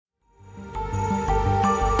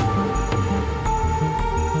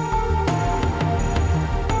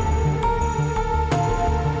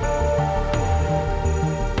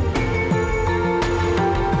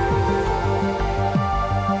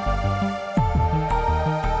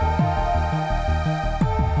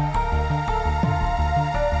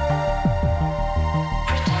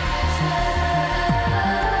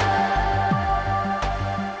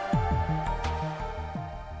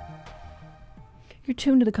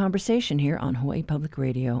tuned to The Conversation here on Hawaii Public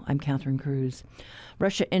Radio. I'm Catherine Cruz.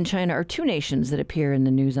 Russia and China are two nations that appear in the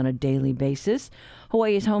news on a daily basis.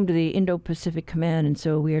 Hawaii is home to the Indo-Pacific Command, and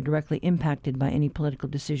so we are directly impacted by any political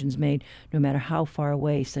decisions made, no matter how far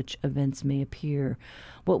away such events may appear.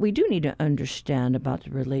 What we do need to understand about the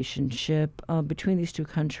relationship between these two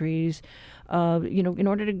countries, in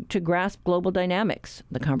order to grasp global dynamics.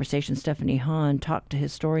 The Conversation, Stephanie Hahn talked to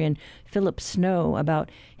historian Philip Snow about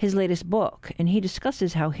his latest book, and he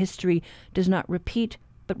discusses how history does not repeat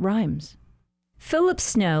but rhymes. Philip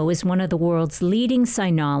Snow is one of the world's leading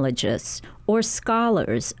sinologists, or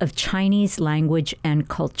scholars of Chinese language and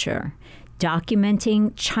culture,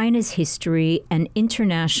 documenting China's history and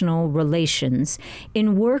international relations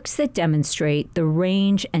in works that demonstrate the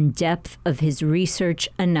range and depth of his research,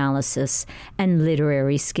 analysis, and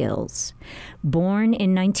literary skills. Born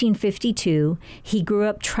in 1952, he grew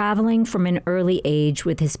up traveling from an early age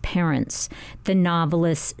with his parents, the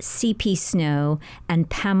novelists C.P. Snow and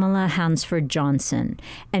Pamela Hansford Johnson,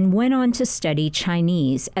 and went on to study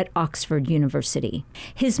Chinese at Oxford University.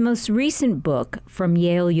 His most recent book from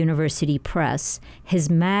Yale University Press,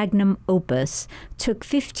 his magnum opus, took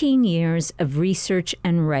 15 years of research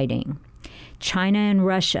and writing. China and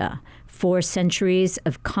Russia, 4 centuries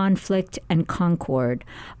of conflict and concord,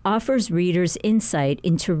 offers readers insight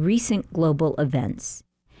into recent global events.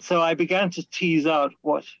 So I began to tease out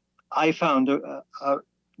what I found a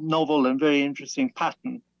novel and very interesting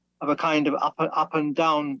pattern of a kind of up and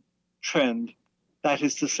down trend. That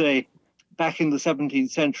is to say, back in the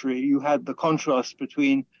 17th century, you had the contrast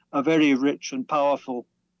between a very rich and powerful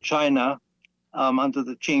China under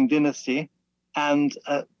the Qing dynasty and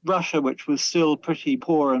Russia, which was still pretty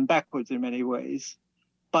poor and backwards in many ways.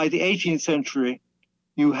 By the 18th century,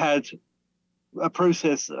 you had a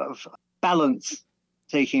process of balance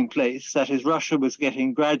taking place. That is, Russia was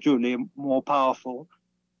getting gradually more powerful.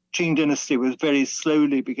 Qing dynasty was very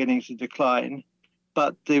slowly beginning to decline,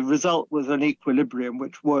 but the result was an equilibrium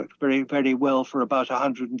which worked very, very well for about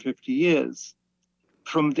 150 years.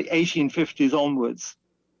 From the 1850s onwards,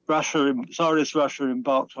 Tsarist Russia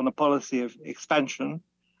embarked on a policy of expansion,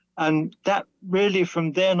 and that really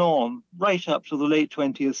from then on, right up to the late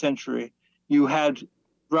 20th century, you had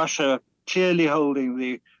Russia clearly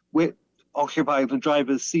occupying the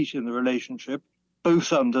driver's seat in the relationship,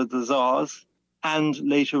 both under the Tsars and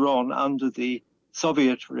later on under the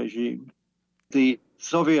Soviet regime. The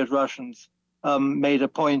Soviet Russians made a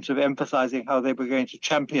point of emphasizing how they were going to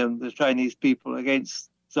champion the Chinese people against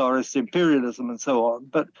Tsarist imperialism and so on.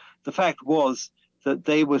 But the fact was that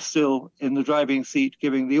they were still in the driving seat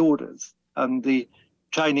giving the orders, and the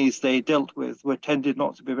Chinese they dealt with tended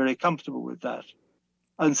not to be very comfortable with that.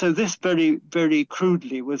 And so this very, very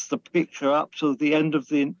crudely was the picture up to the end of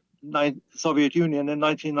the Soviet Union in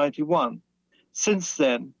 1991. Since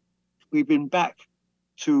then, we've been back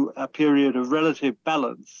to a period of relative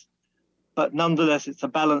balance, but nonetheless it's a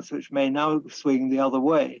balance which may now swing the other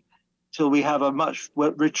way till we have a much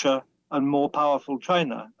richer and more powerful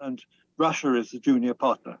China, and Russia is the junior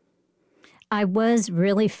partner. I was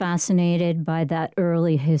really fascinated by that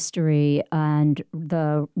early history and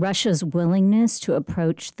the Russia's willingness to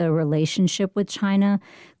approach the relationship with China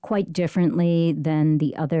quite differently than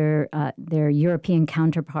the other their European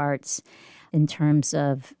counterparts in terms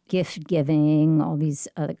of gift giving, all these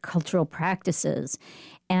cultural practices.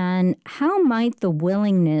 And how might the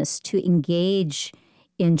willingness to engage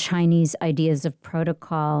in Chinese ideas of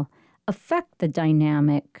protocol affect the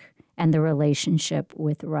dynamic and the relationship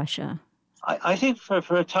with Russia? I think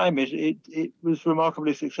for a time it was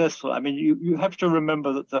remarkably successful. I mean, you have to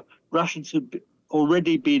remember that the Russians had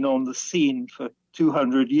already been on the scene for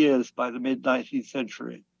 200 years by the mid-19th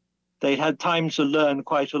century. They had time to learn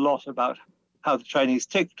quite a lot about how the Chinese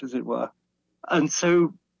ticked, as it were. And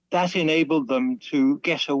so that enabled them to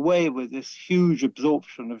get away with this huge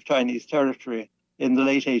absorption of Chinese territory in the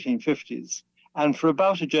late 1850s, and for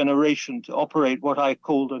about a generation to operate what I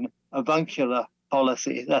called an avuncular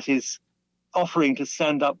policy, that is, offering to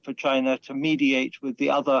stand up for China, to mediate with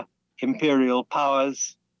the other imperial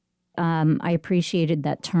powers. I appreciated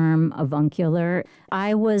that term, avuncular.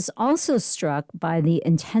 I was also struck by the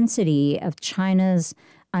intensity of China's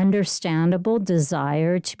understandable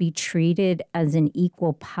desire to be treated as an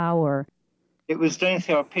equal power. It was Deng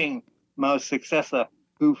Xiaoping, Mao's successor,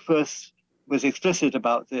 who first was explicit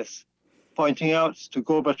about this, pointing out to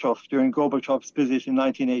Gorbachev during Gorbachev's visit in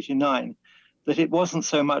 1989 that it wasn't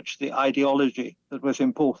so much the ideology that was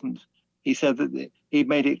important. He said that he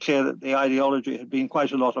made it clear that the ideology had been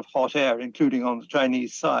quite a lot of hot air, including on the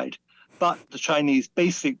Chinese side. But the Chinese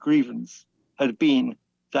basic grievance had been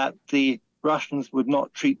that the Russians would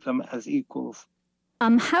not treat them as equals.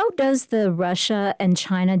 How does the Russia and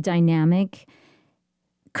China dynamic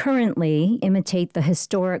currently imitate the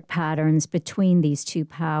historic patterns between these two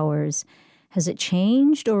powers? Has it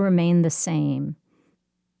changed or remained the same?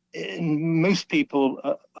 Most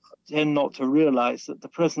people tend not to realize that the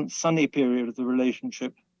present sunny period of the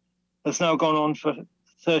relationship has now gone on for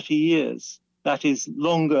 30 years. That is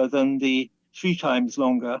longer than 3 times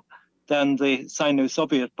longer than the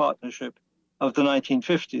Sino-Soviet partnership of the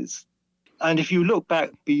 1950s. And if you look back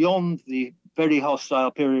beyond the very hostile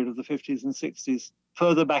period of the 50s and 60s,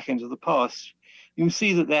 further back into the past, you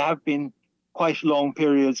see that there have been quite long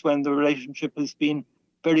periods when the relationship has been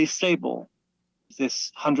very stable.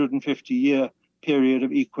 This 150-year period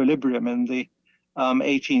of equilibrium in the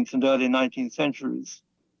 18th and early 19th centuries.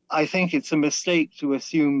 I think it's a mistake to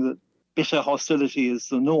assume that bitter hostility is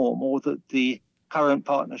the norm, or that the current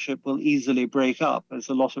partnership will easily break up, as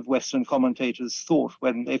a lot of Western commentators thought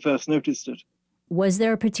when they first noticed it. Was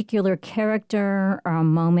there a particular character or a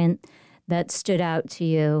moment that stood out to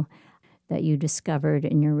you that you discovered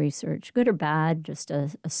in your research? Good or bad, just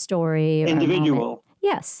a story or individual? A moment?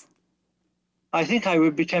 Yes. I think I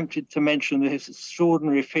would be tempted to mention this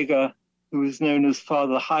extraordinary figure who is known as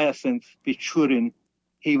Father Hyacinth Bichurin.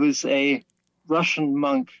 He was a Russian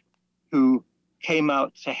monk who came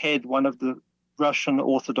out to head one of the Russian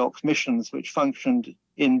Orthodox missions which functioned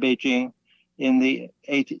in Beijing in the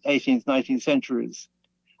 18th, 19th centuries.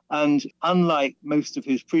 And unlike most of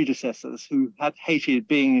his predecessors who had hated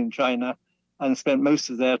being in China and spent most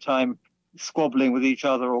of their time squabbling with each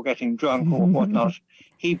other or getting drunk or whatnot,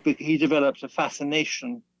 he developed a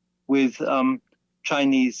fascination with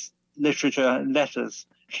Chinese literature and letters.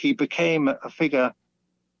 He became a figure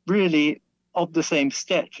really of the same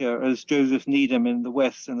stature as Joseph Needham in the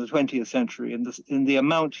West in the 20th century, in the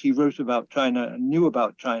amount he wrote about China and knew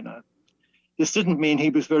about China. This didn't mean he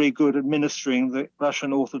was very good administering the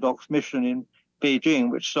Russian Orthodox mission in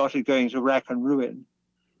Beijing, which started going to rack and ruin.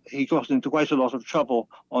 He got into quite a lot of trouble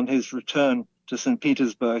on his return to St.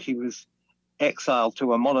 Petersburg. He was exiled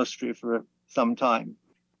to a monastery for some time.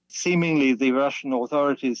 Seemingly, the Russian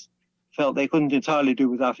authorities felt they couldn't entirely do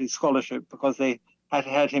without his scholarship because they had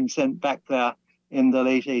had him sent back there in the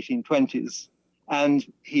late 1820s. And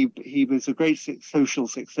he was a great social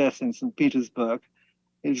success in St. Petersburg.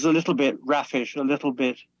 It was a little bit raffish, very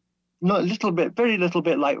little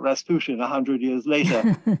bit like Rasputin 100 years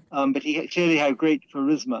later, but he clearly had great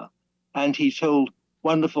charisma, and he told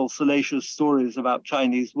wonderful, salacious stories about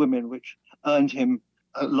Chinese women, which earned him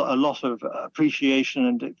a lot of appreciation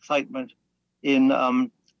and excitement in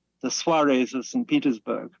the soirees of St.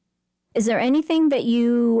 Petersburg. Is there anything that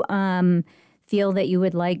you feel that you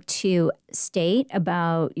would like to state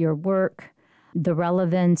about your work, the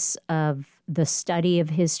relevance of the study of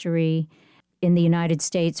history? In the United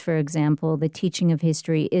States, for example, the teaching of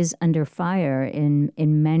history is under fire in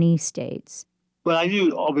many states. Well, I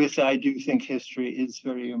do think history is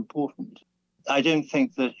very important. I don't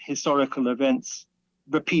think that historical events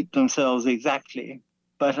repeat themselves exactly,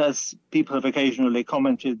 but as people have occasionally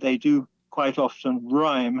commented, they do quite often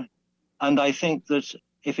rhyme. And I think that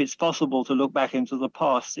if it's possible to look back into the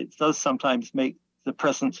past, it does sometimes make the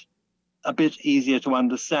present a bit easier to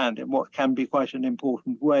understand in what can be quite an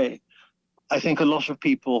important way. I think a lot of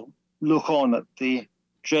people look on at the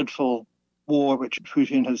dreadful war which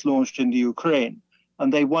Putin has launched in the Ukraine,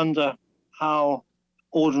 and they wonder how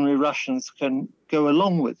ordinary Russians can go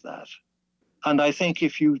along with that. And I think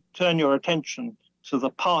if you turn your attention to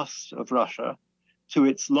the past of Russia, to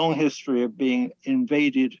its long history of being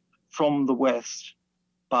invaded from the West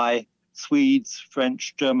by Swedes,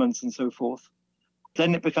 French, Germans, and so forth,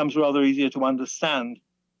 then it becomes rather easier to understand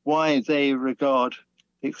why they regard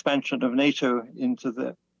the expansion of NATO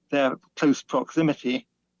into their close proximity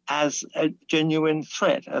as a genuine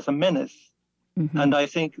threat, as a menace. Mm-hmm. And I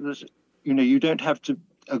think that, you don't have to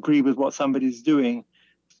agree with what somebody's doing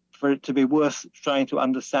for it to be worth trying to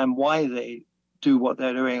understand why they do what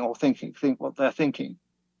they're doing or think what they're thinking.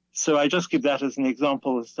 So I just give that as an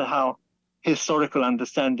example as to how historical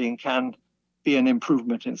understanding can be an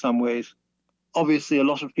improvement in some ways. Obviously, a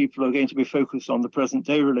lot of people are going to be focused on the present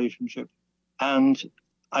day relationship. And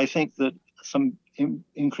I think that some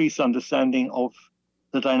increased understanding of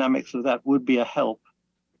the dynamics of that would be a help.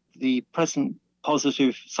 The present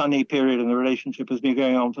positive, sunny period in the relationship has been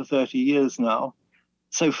going on for 30 years now.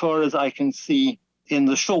 So far as I can see, in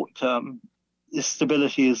the short term, this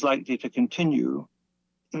stability is likely to continue.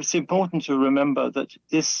 It's important to remember that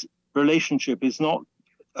this relationship is not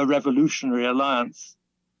a revolutionary alliance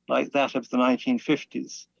like that of the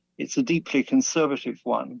 1950s. It's a deeply conservative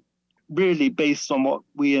one, really based on what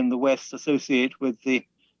we in the West associate with the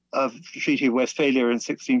of the Treaty of Westphalia in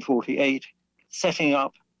 1648, setting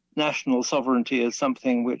up national sovereignty as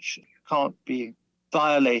something which can't be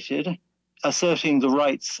violated, asserting the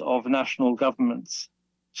rights of national governments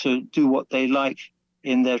to do what they like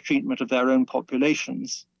in their treatment of their own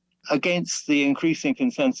populations, against the increasing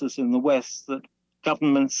consensus in the West that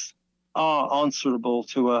governments are answerable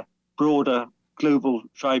to a broader global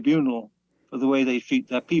tribunal for the way they treat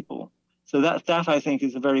their people. So that I think,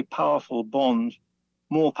 is a very powerful bond,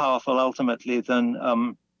 more powerful ultimately than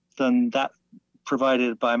that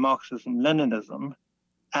provided by Marxism-Leninism.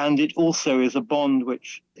 And it also is a bond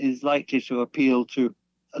which is likely to appeal to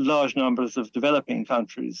large numbers of developing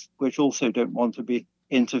countries, which also don't want to be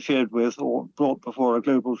interfered with or brought before a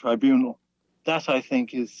global tribunal. That, I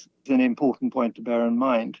think, is an important point to bear in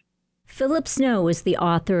mind. Philip Snow is the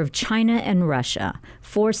author of China and Russia,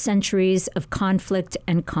 4 Centuries of Conflict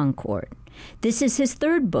and Concord. This is his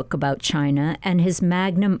 3rd book about China and his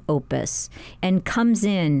magnum opus, and comes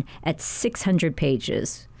in at 600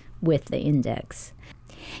 pages with the index.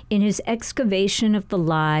 In his excavation of the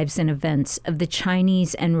lives and events of the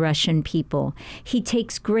Chinese and Russian people, he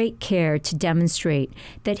takes great care to demonstrate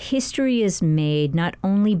that history is made not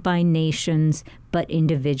only by nations but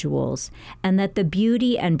individuals, and that the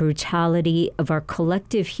beauty and brutality of our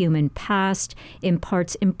collective human past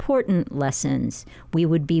imparts important lessons we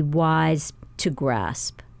would be wise to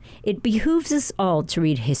grasp. It behooves us all to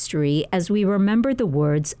read history as we remember the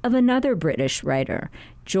words of another British writer,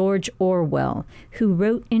 George Orwell, who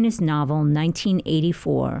wrote in his novel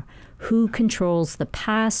 1984, "Who controls the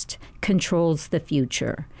past controls the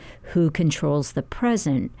future. Who controls the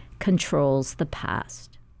present controls the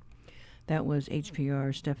past." That was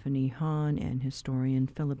HPR Stephanie Hahn and historian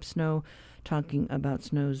Philip Snow talking about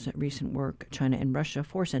Snow's recent work, China and Russia,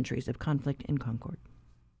 4 Centuries of Conflict and Concord.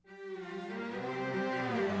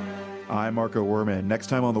 I'm Marco Werman. Next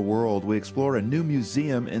time on The World, we explore a new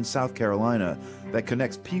museum in South Carolina that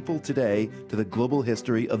connects people today to the global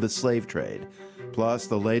history of the slave trade. Plus,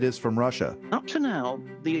 the latest from Russia. Up to now,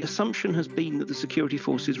 the assumption has been that the security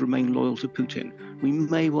forces remain loyal to Putin. We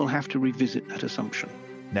may well have to revisit that assumption.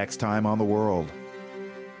 Next time on The World.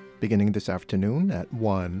 Beginning this afternoon at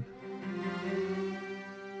 1.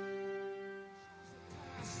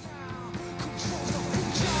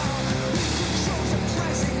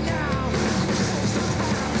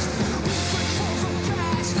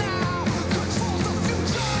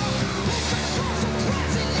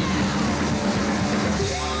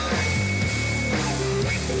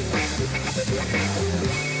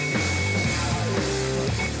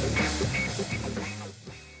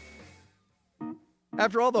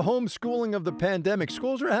 After all the homeschooling of the pandemic,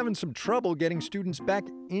 schools are having some trouble getting students back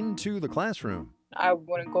into the classroom. I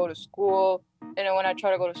wouldn't go to school, and then when I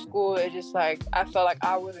try to go to school, it's just like I felt like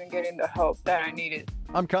I wasn't getting the help that I needed.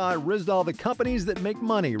 I'm Kai Rizdal, the companies that make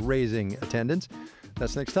money raising attendance.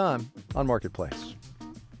 That's next time on Marketplace.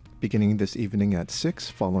 Beginning this evening at 6,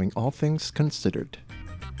 following All Things Considered.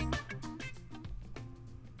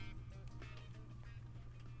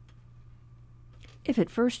 If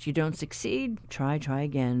at first you don't succeed, try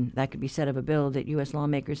again. That could be said of a bill that U.S.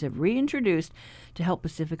 lawmakers have reintroduced to help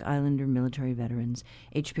Pacific Islander military veterans.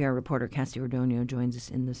 HPR reporter Cassie Ordonio joins us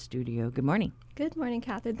in the studio. Good morning. Good morning,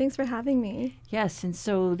 Catherine. Thanks for having me. Yes, and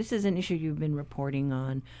so this is an issue you've been reporting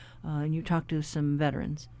on, and you talked to some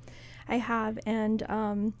veterans. I have, and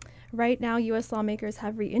right now U.S. lawmakers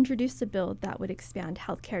have reintroduced a bill that would expand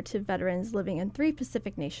health care to veterans living in 3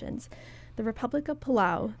 Pacific nations: the Republic of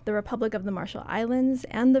Palau, the Republic of the Marshall Islands,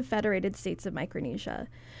 and the Federated States of Micronesia.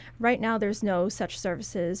 Right now, there's no such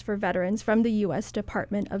services for veterans from the U.S.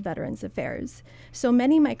 Department of Veterans Affairs. So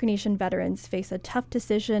many Micronesian veterans face a tough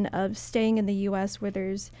decision of staying in the U.S. where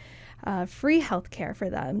there's free health care for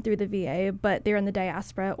them through the VA, but they're in the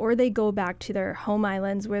diaspora, or they go back to their home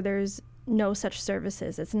islands where there's no such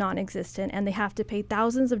services. It's non-existent, and they have to pay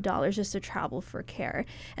thousands of dollars just to travel for care.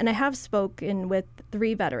 And I have spoken with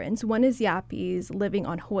 3 veterans. One is Yapi's living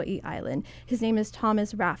on Hawaii Island. His name is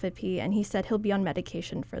Thomas Raffapi, and he said he'll be on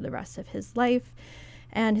medication for the rest of his life.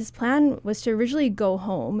 And his plan was to originally go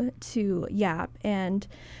home to Yap,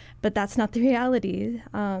 but that's not the reality.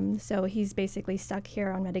 So he's basically stuck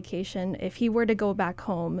here on medication. If he were to go back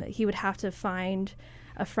home, he would have to find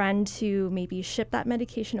a friend to maybe ship that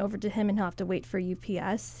medication over to him, and he'll have to wait for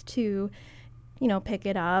UPS to, pick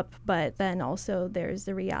it up. But then also there's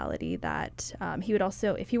the reality that he would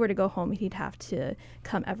also, if he were to go home, he'd have to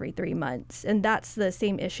come every 3 months. And that's the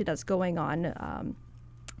same issue that's going on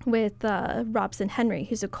with Robson Henry,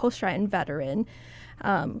 who's a Coast Ryan veteran.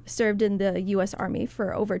 served in the U.S. Army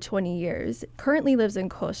for over 20 years, currently lives in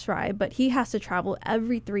Kosrae, but he has to travel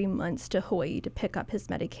every 3 months to Hawaii to pick up his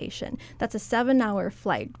medication. That's a 7-hour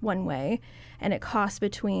flight one way, and it costs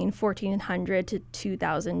between $1,400 to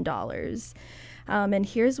 $2,000. And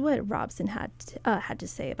here's what Robson had to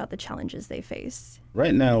say about the challenges they face.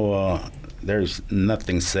 Right now, there's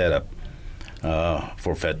nothing set up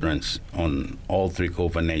for veterans on all three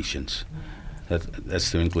COFA nations.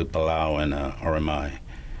 That's to include Palau and RMI.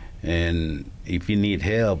 And if you need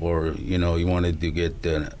help, or you wanted to get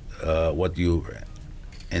what you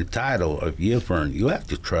entitled of year-earned, you have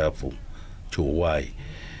to travel to Hawaii.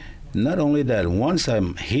 Not only that, once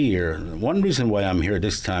I'm here, one reason why I'm here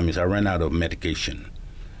this time is I ran out of medication.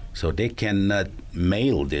 So they cannot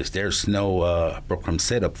mail this. There's no program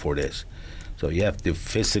set up for this. So you have to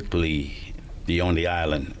physically be on the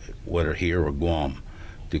island, whether here or Guam,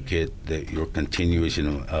 to get your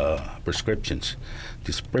continuation prescriptions.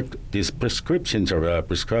 These prescriptions are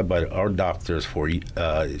prescribed by our doctors for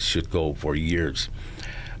should go for years,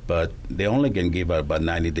 but they only can give out about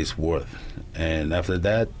 90 days worth. And after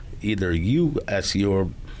that, either you ask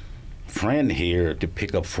your friend here to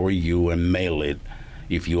pick up for you and mail it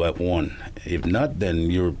if you have one. If not,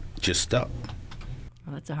 then you're just stuck.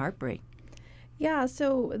 Well, that's a heartbreak. Yeah,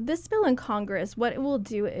 so this bill in Congress, what it will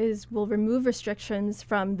do is will remove restrictions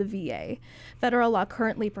from the VA. Federal law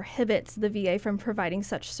currently prohibits the VA from providing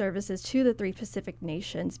such services to the three Pacific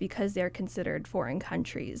nations because they're considered foreign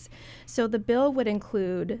countries. So the bill would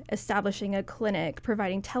include establishing a clinic,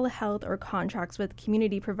 providing telehealth or contracts with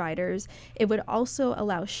community providers. It would also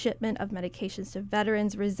allow shipment of medications to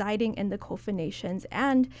veterans residing in the COFA nations,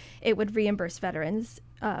 and it would reimburse veterans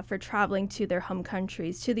for traveling to their home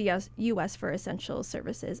countries, to the U.S. for essential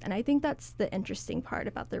services. And I think that's the interesting part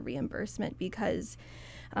about the reimbursement, because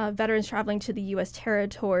veterans traveling to the U.S.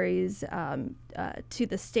 territories, to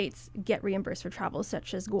the states, get reimbursed for travel,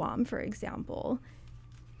 such as Guam, for example.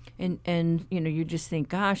 And you just think,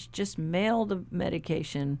 gosh, just mail the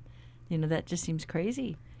medication. That just seems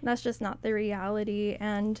crazy. That's just not the reality.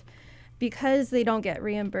 And because they don't get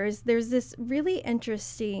reimbursed, there's this really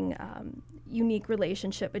interesting unique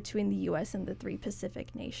relationship between the U.S. and the three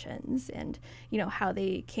Pacific nations, and how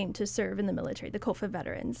they came to serve in the military, the COFA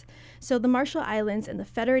veterans. So the Marshall Islands and the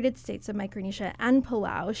Federated States of Micronesia and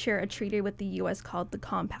Palau share a treaty with the U.S. called the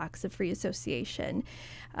Compacts of Free Association.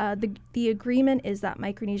 The agreement is that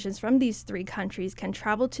Micronesians from these three countries can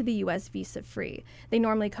travel to the U.S. visa-free. They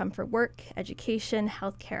normally come for work, education,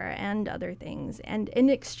 healthcare, and other things. And in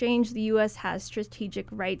exchange, the U.S. has strategic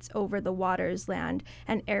rights over the waters, land,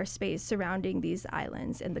 and airspace surrounding these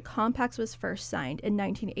islands. And the compact was first signed in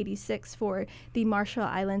 1986 for the Marshall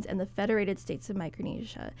Islands and the Federated States of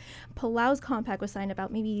Micronesia. Palau's compact was signed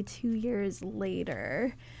about maybe 2 years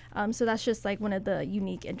later. So that's just like one of the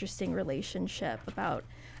unique, interesting relationship about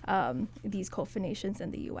these COFA nations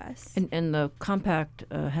and the U.S. And the compact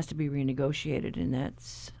has to be renegotiated, and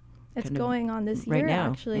it's going on this year, right now.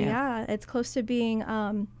 Actually. Yeah, it's close to being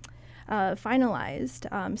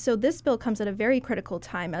finalized. So this bill comes at a very critical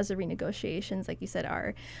time as the renegotiations, like you said,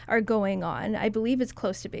 are going on. I believe it's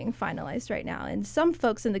close to being finalized right now. And some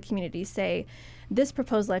folks in the community say this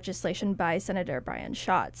proposed legislation by Senator Brian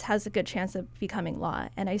Schatz has a good chance of becoming law.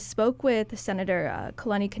 And I spoke with Senator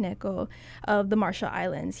Kalani Kaneko of the Marshall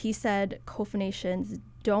Islands. He said COFA nations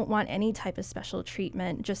don't want any type of special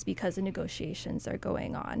treatment just because the negotiations are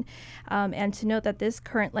going on. And to note that this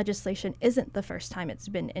current legislation isn't the first time it's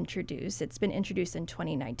been introduced. It's been introduced in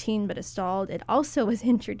 2019, but it stalled. It also was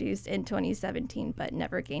introduced in 2017, but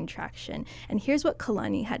never gained traction. And here's what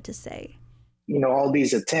Kalani had to say. All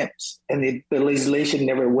these attempts, and the legislation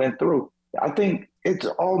never went through. I think it's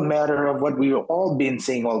all matter of what we've all been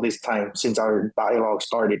saying all this time since our dialogue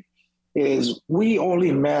started, is we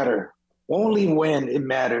only matter only when it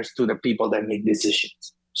matters to the people that make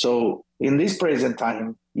decisions. So in this present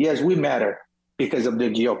time, yes, we matter because of the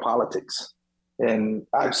geopolitics. And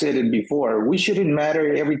I've said it before, we shouldn't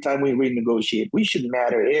matter every time we renegotiate. We should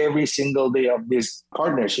matter every single day of this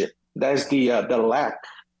partnership. That's the lack.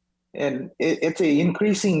 And it's an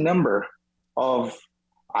increasing number of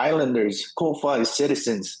islanders, COFA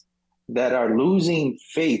citizens, that are losing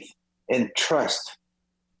faith and trust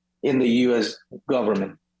in the U.S.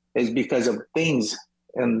 government. Is because of things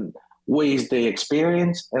and ways they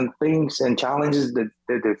experience and things and challenges that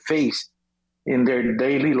they face in their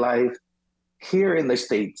daily life here in the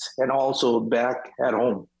States and also back at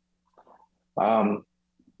home.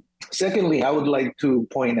 Secondly, I would like to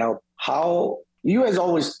point out how U.S.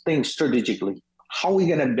 always thinks strategically. How are we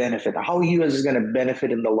going to benefit? How U.S. is going to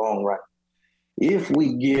benefit in the long run if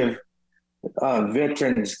we give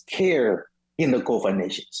veterans care in the COFA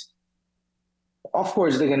nations. Of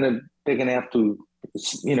course, they're gonna have to,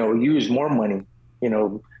 use more money,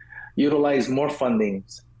 utilize more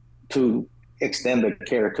fundings to extend the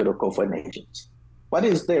care to the COFA nations. What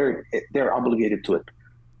is they're obligated to it?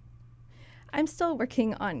 I'm still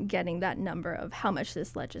working on getting that number of how much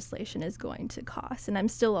this legislation is going to cost. And I'm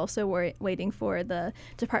still also waiting for the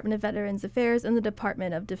Department of Veterans Affairs and the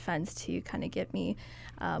Department of Defense to kind of give me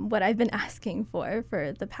what I've been asking for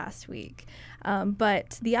the past week.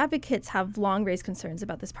 But the advocates have long raised concerns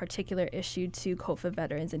about this particular issue to COFA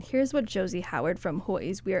veterans. And here's what Josie Howard from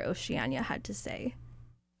Hawaii's We Are Oceania had to say.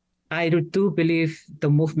 I do believe the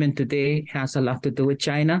movement today has a lot to do with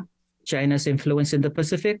China's influence in the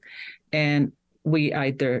Pacific. And we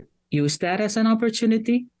either use that as an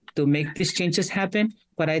opportunity to make these changes happen,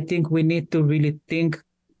 but I think we need to really think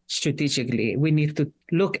strategically. We need to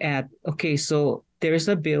look at, okay, so there is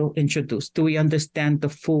a bill introduced. Do we understand the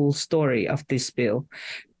full story of this bill?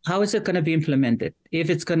 How is it going to be implemented? If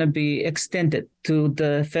it's going to be extended to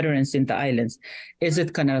the veterans in the islands, is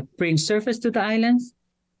it going to bring service to the islands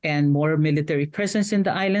and more military presence in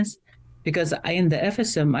the islands? Because in the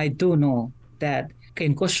FSM, I do know that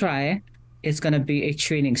in Kosrae, it's going to be a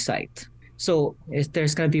training site. So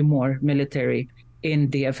there's going to be more military in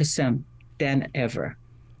the FSM than ever.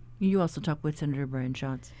 You also talked with Senator Brian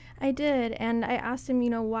Schatz. I did, and I asked him,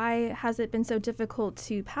 why has it been so difficult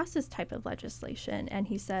to pass this type of legislation? And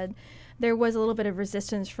he said there was a little bit of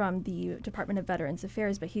resistance from the Department of Veterans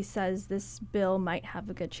Affairs, but he says this bill might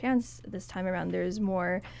have a good chance this time around. There's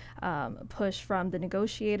more push from the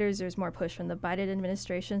negotiators, there's more push from the Biden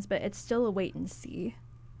administrations, but it's still a wait and see.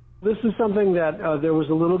 This is something that there was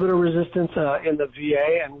a little bit of resistance in the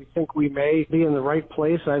VA, and we think we may be in the right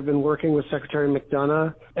place. I've been working with Secretary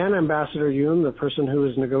McDonough and Ambassador Yoon, the person who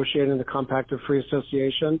is negotiating the Compact of Free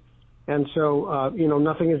Association. And so,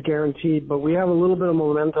 nothing is guaranteed, but we have a little bit of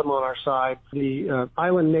momentum on our side. The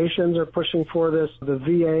island nations are pushing for this. The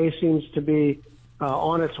VA seems to be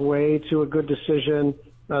on its way to a good decision.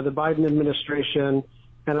 The Biden administration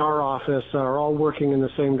and our office are all working in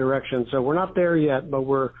the same direction. So we're not there yet, but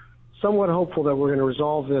we're somewhat hopeful that we're going to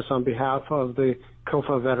resolve this on behalf of the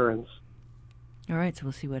COFA veterans. All right, so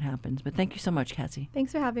we'll see what happens. But thank you so much, Cassie.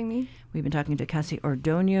 Thanks for having me. We've been talking to Cassie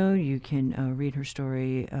Ordonio. You can read her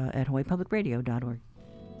story at hawaiipublicradio.org.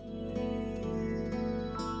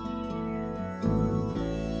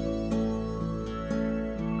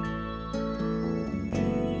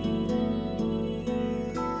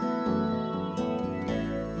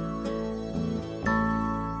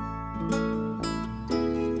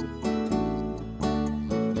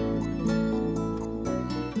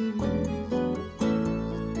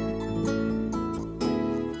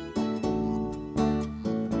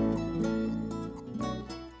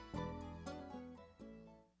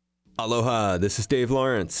 Aloha, this is Dave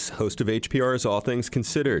Lawrence, host of HPR's All Things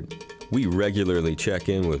Considered. We regularly check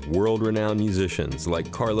in with world-renowned musicians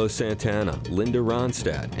like Carlos Santana, Linda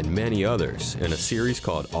Ronstadt, and many others in a series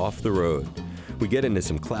called Off the Road. We get into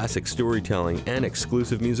some classic storytelling and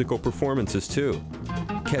exclusive musical performances too.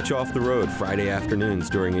 Catch Off the Road Friday afternoons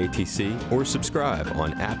during ATC or subscribe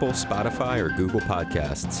on Apple, Spotify, or Google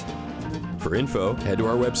Podcasts. For info, head to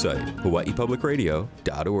our website,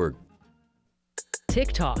 hawaiipublicradio.org.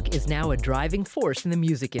 TikTok is now a driving force in the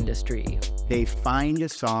music industry. They find a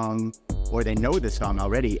song, or they know the song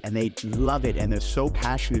already, and they love it, and they're so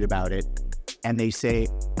passionate about it, and they say,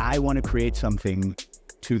 I want to create something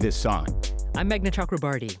to this song. I'm Meghna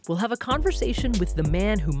Chakrabarty. We'll have a conversation with the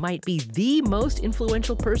man who might be the most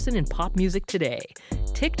influential person in pop music today,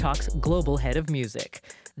 TikTok's global head of music.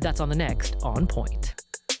 That's on the next On Point.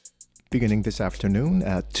 Beginning this afternoon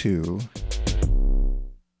at 2.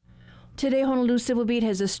 Today, Honolulu Civil Beat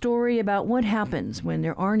has a story about what happens when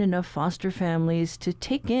there aren't enough foster families to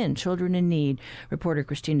take in children in need. Reporter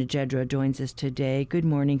Christina Jedra joins us today. Good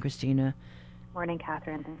morning, Christina. Morning,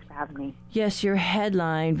 Catherine. Thanks for having me. Yes, your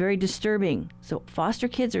headline, very disturbing. So foster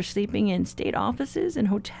kids are sleeping in state offices and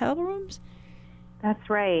hotel rooms? That's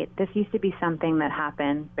right. This used to be something that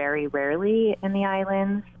happened very rarely in the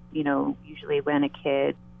islands. Usually when a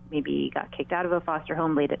kid maybe got kicked out of a foster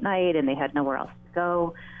home late at night and they had nowhere else to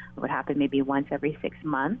go. It would happen maybe once every 6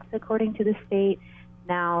 months, according to the state.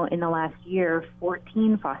 Now, in the last year,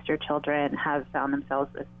 14 foster children have found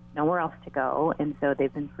themselves with nowhere else to go, and so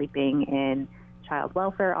they've been sleeping in child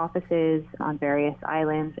welfare offices on various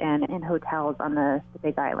islands and in hotels on the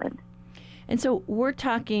Big Island. And so we're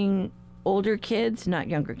talking older kids, not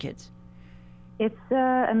younger kids? It's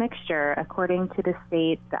a mixture. According to the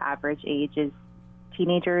state, the average age is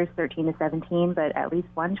teenagers, 13 to 17, but at least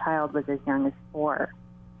one child was as young as 4.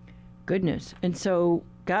 goodness. And so,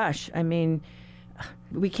 gosh, I mean,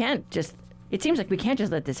 it seems like we can't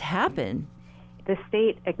just let this happen. The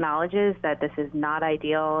state acknowledges that this is not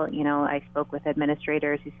ideal. I spoke with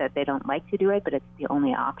administrators who said they don't like to do it, but it's the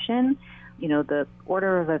only option. The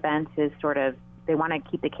order of events is sort of, they want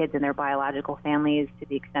to keep the kids in their biological families to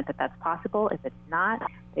the extent that that's possible. If it's not,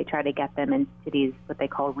 they try to get them into these, what they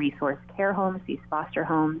call resource care homes, these foster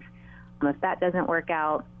homes. If that doesn't work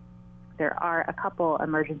out, there are a couple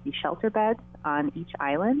emergency shelter beds on each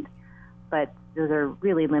island, but those are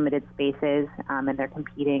really limited spaces, and they're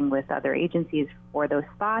competing with other agencies for those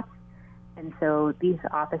spots. And so these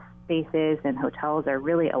office spaces and hotels are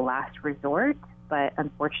really a last resort, but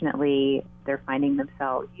unfortunately, they're finding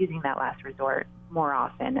themselves using that last resort more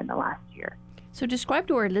often in the last year. So describe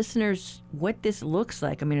to our listeners what this looks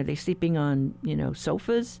like. I mean, are they sleeping on,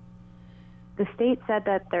 sofas? The state said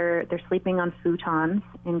that they're sleeping on futons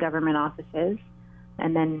in government offices,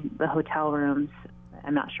 and then the hotel rooms,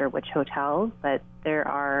 I'm not sure which hotels, but there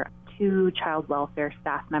are 2 child welfare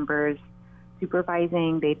staff members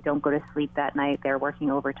supervising. They don't go to sleep that night. They're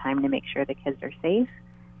working overtime to make sure the kids are safe.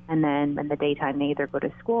 And then in the daytime, they either go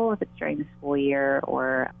to school if it's during the school year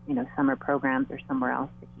or, summer programs or somewhere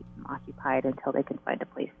else to keep them occupied until they can find a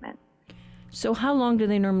placement. So how long do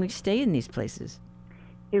they normally stay in these places?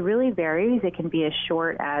 It really varies. It can be as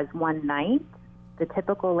short as one night. The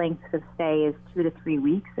typical length of stay is 2 to 3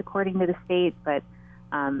 weeks, according to the state, but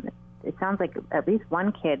it sounds like at least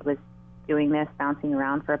one kid was doing this, bouncing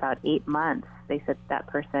around for about 8 months. They said that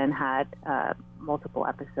person had multiple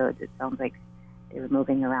episodes. It sounds like they were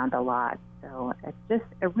moving around a lot. So it's just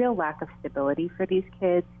a real lack of stability for these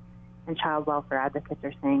kids, and child welfare advocates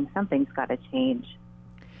are saying something's got to change.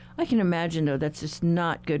 I can imagine, though, that's just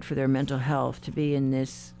not good for their mental health to be in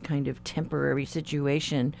this kind of temporary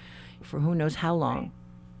situation for who knows how long.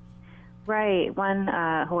 Right. One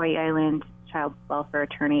Hawaii Island child welfare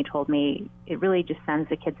attorney told me it really just sends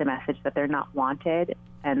the kids a message that they're not wanted,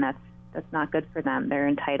 and that's not good for them. They're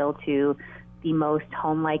entitled to the most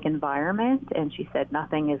home-like environment, and she said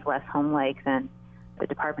nothing is less home-like than the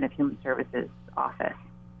Department of Human Services office.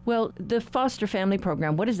 Well, the foster family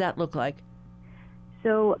program, what does that look like?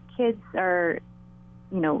 So kids are,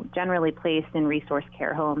 generally placed in resource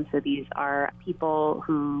care homes. So these are people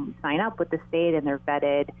who sign up with the state and they're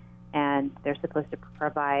vetted, and they're supposed to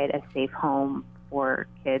provide a safe home for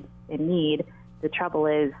kids in need. The trouble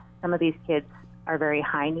is some of these kids are very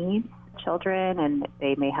high needs children, and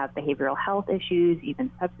they may have behavioral health issues, even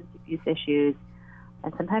substance abuse issues.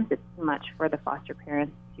 And sometimes it's too much for the foster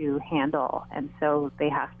parents to handle. And so they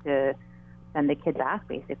have to send the kid back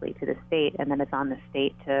basically to the state, and then it's on the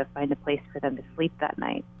state to find a place for them to sleep that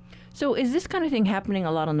night. So is this kind of thing happening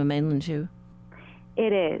a lot on the mainland too?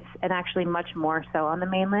 It is, and actually much more so on the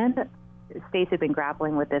mainland. States have been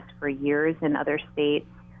grappling with this for years in other states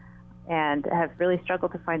and have really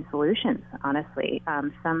struggled to find solutions, honestly.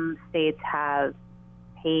 Some states have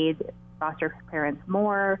paid foster parents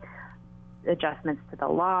more, adjustments to the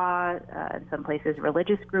law. In some places,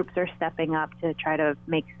 religious groups are stepping up to try to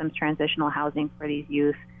make some transitional housing for these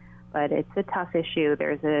youth. But it's a tough issue.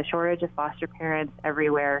 There's a shortage of foster parents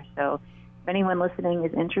everywhere. So if anyone listening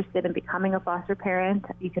is interested in becoming a foster parent,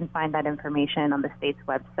 you can find that information on the state's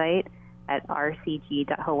website at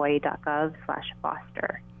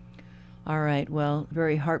rcg.hawaii.gov/foster. All right. Well,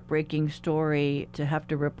 very heartbreaking story to have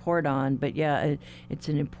to report on. But yeah, it's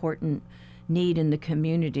an important need in the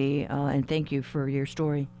community. And thank you for your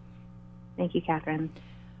story. Thank you, Catherine.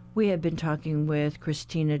 We have been talking with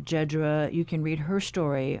Christina Jedra. You can read her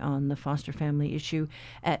story on the foster family issue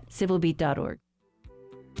at civilbeat.org.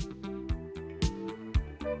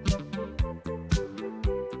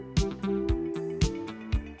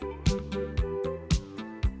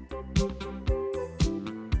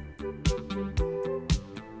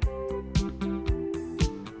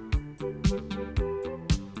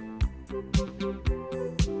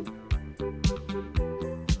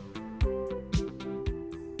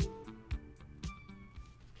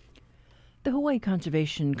 The Hawaii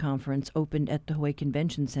Conservation Conference opened at the Hawaii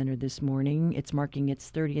Convention Center this morning. It's marking its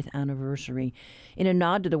 30th anniversary. In a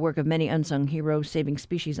nod to the work of many unsung heroes saving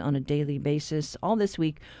species on a daily basis, all this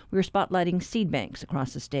week we are spotlighting seed banks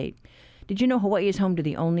across the state. Did you know Hawaii is home to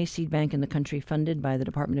the only seed bank in the country funded by the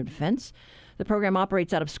Department of Defense? The program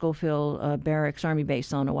operates out of Schofield Barracks Army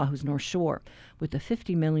Base on Oahu's North Shore. With a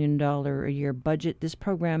 $50 million a year budget, this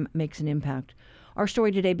program makes an impact. Our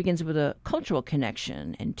story today begins with a cultural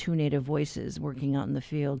connection and two Native voices working out in the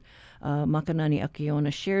field. Makanani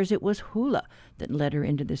Akiona shares it was hula that led her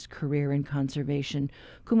into this career in conservation.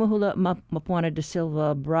 Kumahula Mapuana de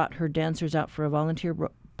Silva brought her dancers out for a volunteer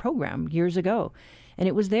program years ago. And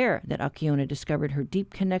it was there that Akiona discovered her deep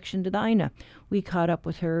connection to the Aina. We caught up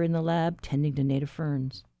with her in the lab tending to native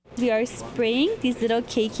ferns. We are spraying these little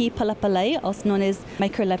keiki palapalai, also known as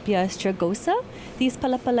Microlepia strigosa. These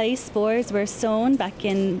palapalai spores were sown back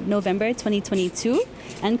in November 2022,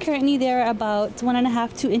 and currently they're about 1.5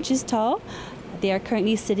 to 2 inches tall. They are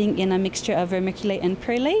currently sitting in a mixture of vermiculite and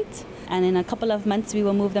perlite, and in a couple of months we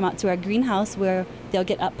will move them out to our greenhouse where they'll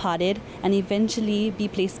get up potted and eventually be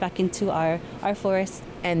placed back into our forest.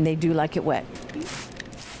 And they do like it wet.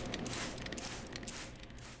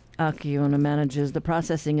 Akiona manages the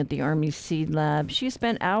processing at the Army Seed Lab. She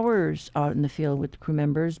spent hours out in the field with crew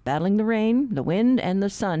members, battling the rain, the wind, and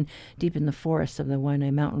the sun deep in the forests of the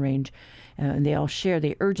Waianae Mountain Range. And they all share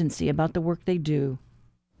the urgency about the work they do.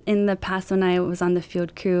 In the past, when I was on the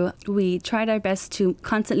field crew, we tried our best to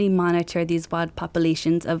constantly monitor these wild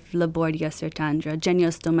populations of Labordia sertandra,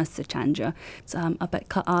 Geniostoma sertandra. It's up at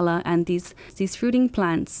Ka'ala, and these fruiting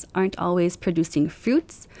plants aren't always producing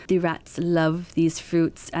fruits. The rats love these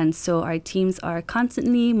fruits, and so our teams are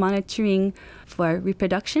constantly monitoring for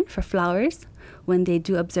reproduction, for flowers. When they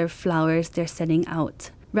do observe flowers, they're setting out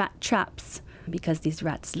rat traps, because these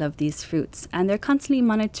rats love these fruits. And they're constantly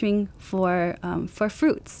monitoring for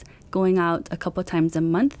fruits, going out a couple times a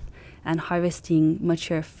month and harvesting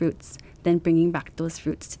mature fruits, then bringing back those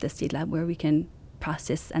fruits to the seed lab where we can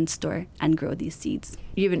process and store and grow these seeds.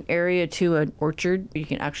 You have an area to an orchard. You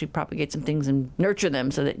can actually propagate some things and nurture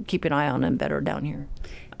them so that keep an eye on them better down here.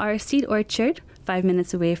 Our seed orchard, 5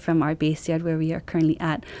 minutes away from our base yard where we are currently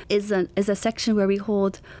at, is a section where we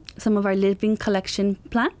hold some of our living collection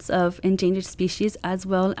plants of endangered species as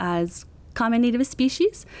well as common native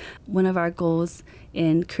species. One of our goals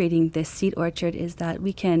in creating this seed orchard is that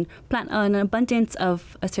we can plant an abundance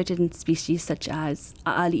of a certain species, such as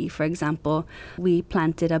a'ali'i, for example. We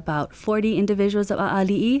planted about 40 individuals of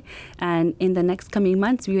a'ali'i, and in the next coming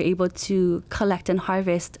months we were able to collect and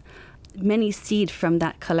harvest many seed from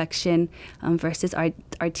that collection, versus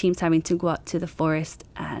our teams having to go out to the forest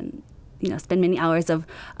and spend many hours of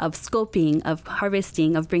scoping, of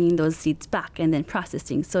harvesting, of bringing those seeds back and then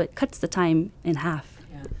processing. So it cuts the time in half.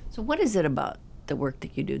 Yeah. So what is it about the work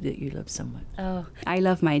that you do that you love so much? Oh, I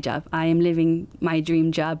love my job. I am living my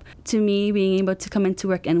dream job. To me, being able to come into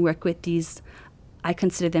work and work with these, I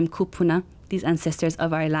consider them kupuna, these ancestors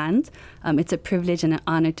of our land. It's a privilege and an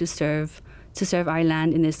honor to serve our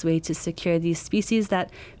land in this way, to secure these species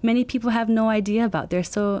that many people have no idea about. They're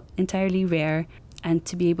so entirely rare, and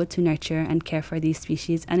to be able to nurture and care for these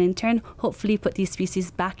species, and in turn, hopefully put these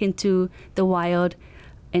species back into the wild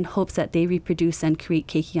in hopes that they reproduce and create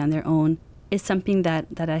keiki on their own, is something that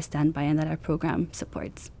I stand by and that our program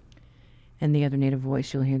supports. And the other native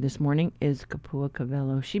voice you'll hear this morning is Kapua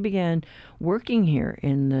Cavello. She began working here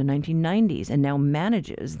in the 1990s and now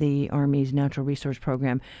manages the Army's Natural Resource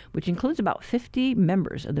Program, which includes about 50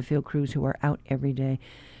 members of the field crews who are out every day.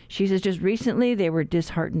 She says just recently they were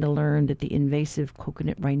disheartened to learn that the invasive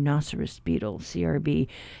coconut rhinoceros beetle, CRB,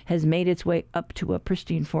 has made its way up to a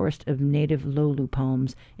pristine forest of native lolu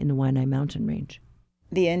palms in the Waianae Mountain Range.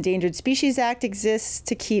 The Endangered Species Act exists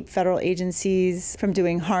to keep federal agencies from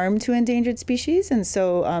doing harm to endangered species. And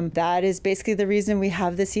so that is basically the reason we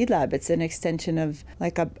have the Seed Lab. It's an extension of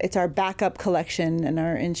it's our backup collection and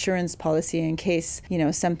our insurance policy in case,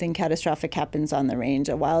 something catastrophic happens on the range,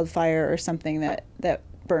 a wildfire or something that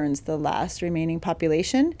burns the last remaining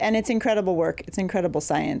population. And it's incredible work. It's incredible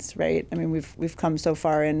science, right? I mean, we've come so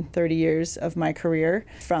far in 30 years of my career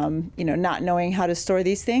from, not knowing how to store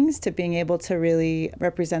these things to being able to really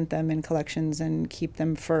represent them in collections and keep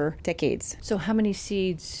them for decades. So how many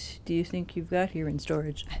seeds do you think you've got here in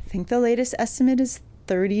storage? I think the latest estimate is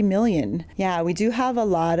 30 million. Yeah, we do have a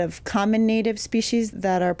lot of common native species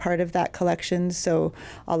that are part of that collection. So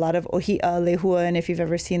a lot of ohia, lehua, and if you've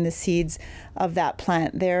ever seen the seeds of that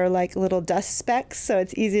plant, they're like little dust specks. So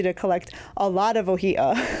it's easy to collect a lot of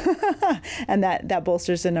ohia. And that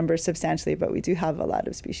bolsters the number substantially, but we do have a lot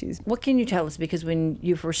of species. What can you tell us? Because when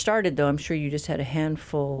you first started, though, I'm sure you just had a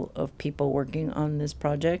handful of people working on this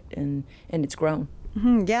project, and it's grown.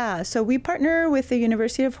 Mm-hmm, yeah, so we partner with the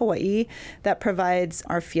University of Hawaii that provides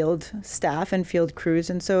our field staff and field crews.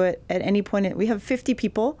 And so at any point, we have 50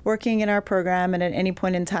 people working in our program. And at any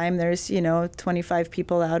point in time, there's, 25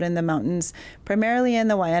 people out in the mountains, primarily in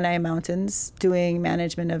the Waianae Mountains, doing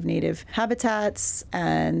management of native habitats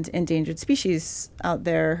and endangered species out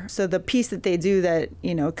there. So the piece that they do that,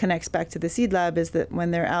 connects back to the Seed Lab is that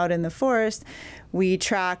when they're out in the forest, we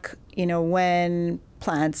track, when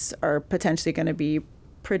plants are potentially going to be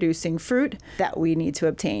producing fruit that we need to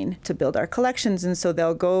obtain to build our collections. And so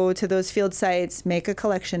they'll go to those field sites, make a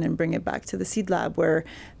collection, and bring it back to the seed lab where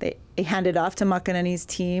they hand it off to Micronesian's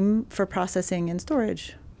team for processing and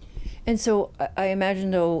storage. And so I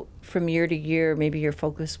imagine, though, from year to year, maybe your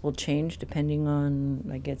focus will change depending on,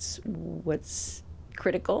 I guess, what's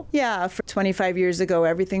critical. Yeah, for 25 years ago,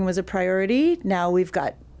 everything was a priority. Now we've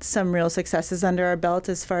got some real successes under our belt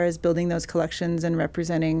as far as building those collections and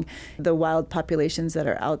representing the wild populations that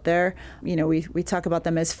are out there. You know, we talk about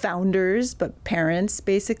them as founders, but parents,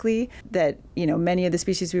 basically, that, you know, many of the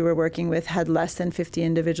species we were working with had less than 50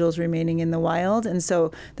 individuals remaining in the wild. And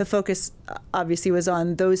so the focus obviously was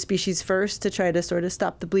on those species first to try to sort of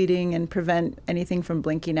stop the bleeding and prevent anything from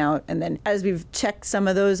blinking out. And then as we've checked some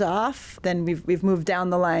of those off, then we've moved down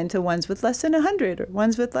the line to ones with less than 100 or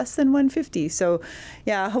ones with less than 150. So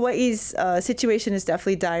yeah, Hawaii's situation is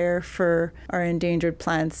definitely dire for our endangered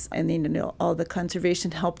plants, and they need all the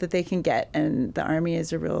conservation help that they can get, and the Army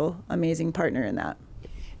is a real amazing partner in that.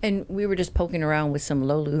 And we were just poking around with some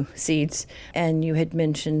lolu seeds, and you had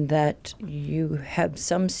mentioned that you have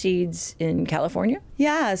some seeds in California?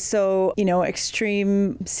 Yeah, so, you know,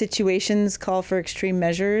 extreme situations call for extreme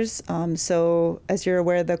measures. So as you're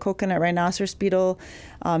aware, the coconut rhinoceros beetle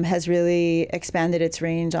has really expanded its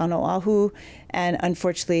range on Oahu. And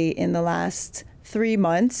unfortunately, in the last 3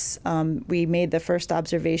 months, we made the first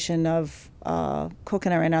observation of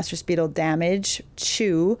coconut rhinoceros beetle damage,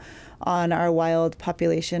 chew, on our wild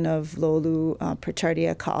population of Lolu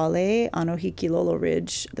Pritchardia kaale on Ohiki-Lolo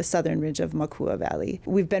Ridge, the southern ridge of Makua Valley.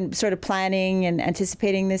 We've been sort of planning and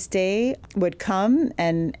anticipating this day would come,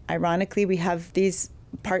 and ironically, we have these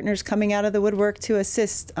partners coming out of the woodwork to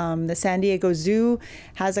assist. The San Diego Zoo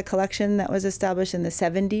has a collection that was established in the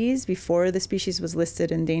 70s before the species was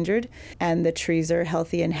listed endangered, and the trees are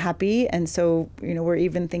healthy and happy. And so, you know, we're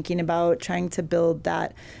even thinking about trying to build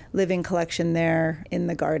that living collection there in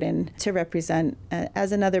the garden to represent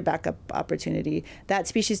as another backup opportunity. That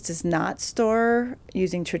species does not store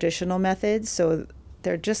using traditional methods, so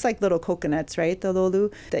they're just like little coconuts, right? The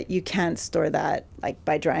lolu, that you can't store that like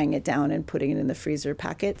by drying it down and putting it in the freezer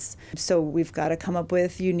packets. So we've got to come up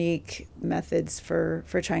with unique methods for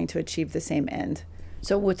trying to achieve the same end.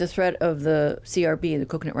 So with the threat of the CRB, the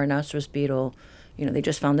coconut rhinoceros beetle, you know, they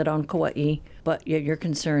just found it on Kauai, but your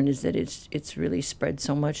concern is that it's really spread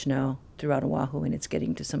so much now throughout Oahu, and it's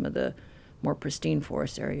getting to some of the more pristine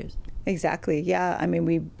forest areas. Exactly. Yeah. I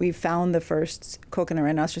mean, we found the first coconut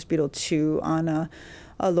rhinoceros beetle chew on a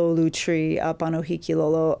lolu tree up on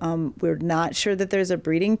Ohiki-Lolo. We're not sure that there's a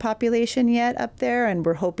breeding population yet up there, and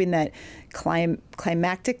we're hoping that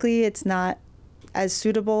climatically it's not as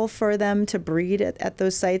suitable for them to breed at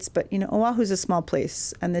those sites. But, you know, Oahu's a small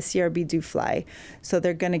place, and the CRB do fly, so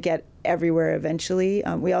they're going to get everywhere eventually.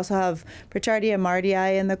 We also have Pritchardia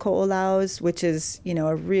mardii in the Ko'olaus, which is, you know,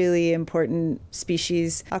 a really important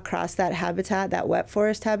species across that habitat, that wet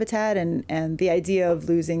forest habitat, and the idea of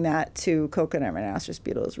losing that to coconut rhinoceros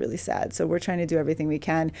beetle is really sad. So we're trying to do everything we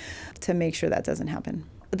can to make sure that doesn't happen.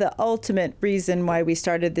 The ultimate reason why we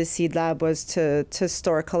started this seed lab was to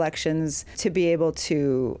store collections to be able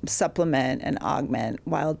to supplement and augment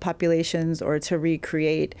wild populations or to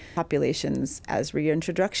recreate populations as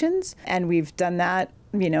reintroductions. And we've done that,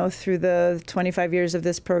 you know, through the 25 years of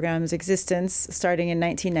this program's existence, starting in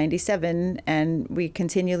 1997, and we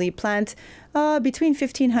continually plant between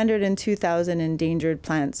 1,500 and 2,000 endangered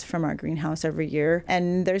plants from our greenhouse every year.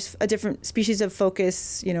 And there's a different species of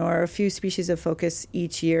focus, you know, or a few species of focus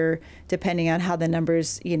each year, depending on how the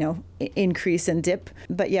numbers, you know, increase and dip.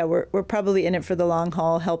 But yeah, we're probably in it for the long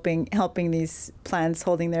haul, helping these plants,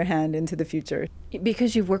 holding their hand into the future.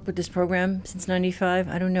 Because you've worked with this program since '95,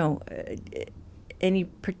 I don't know, any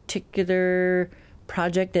particular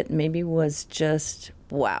project that maybe was just,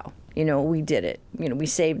 wow, you know, we did it, you know, we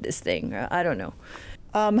saved this thing, I don't know.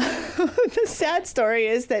 The sad story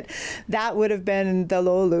is that would have been the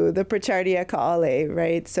lolu, the Pritchardia kaale,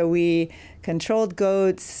 right? So we controlled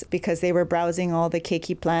goats because they were browsing all the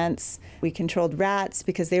keiki plants. We controlled rats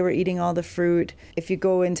because they were eating all the fruit. If you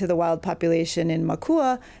go into the wild population in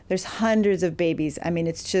Makua, there's hundreds of babies. I mean,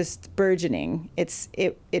 it's just burgeoning.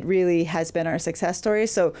 It really has been our success story.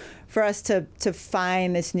 So for us to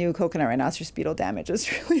find this new coconut rhinoceros beetle damage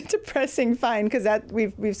was really a depressing find, because that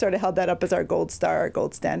we've sort of held that up as our gold star, our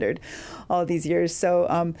gold standard all these years.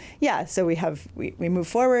 So so we move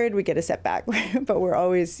forward, we get a setback, but we're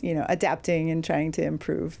always, you know, adapting and trying to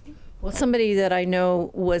improve. Well, somebody that I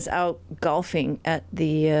know was out golfing at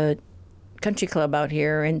the country club out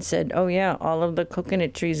here and said, oh yeah, all of the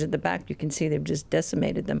coconut trees at the back, you can see they've just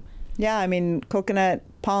decimated them. Yeah, I mean, coconut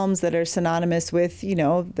palms that are synonymous with,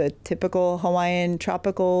 the typical Hawaiian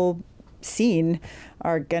tropical scene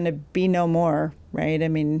are going to be no more, right? I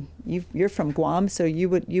mean, you're from Guam, so you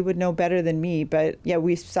would know better than me. But yeah,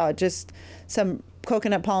 we saw just some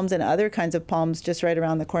coconut palms and other kinds of palms just right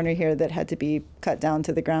around the corner here that had to be cut down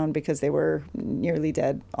to the ground because they were nearly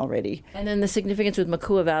dead already. And then the significance with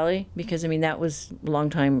Makua Valley, because, I mean, that was a long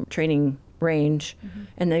time training range,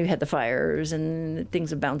 and then you had the fires and things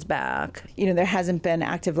have bounced back. There hasn't been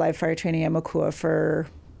active live fire training at Makua for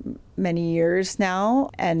many years now.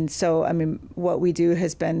 And so, I mean, what we do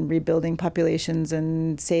has been rebuilding populations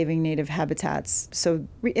and saving native habitats. So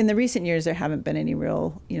in the recent years, there haven't been any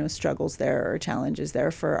real, struggles there or challenges there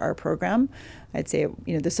for our program. I'd say,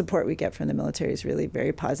 the support we get from the military is really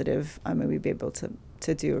very positive. I mean, we'd be able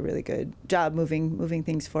to do a really good job moving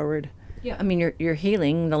things forward. Yeah, I mean, you're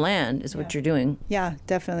healing the land is what you're doing. Yeah,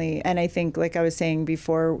 definitely. And I think, like I was saying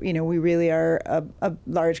before, we really are a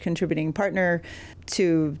large contributing partner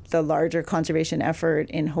to the larger conservation effort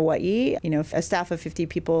in Hawaii. A staff of 50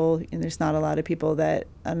 people, and there's not a lot of people that,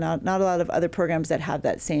 not a lot of other programs that have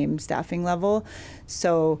that same staffing level.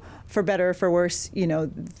 So for better or for worse,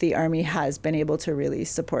 the Army has been able to really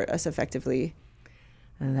support us effectively.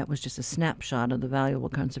 And that was just a snapshot of the valuable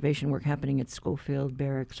conservation work happening at Schofield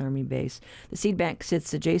Barracks Army Base. The seed bank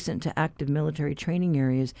sits adjacent to active military training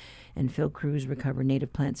areas, and field crews recover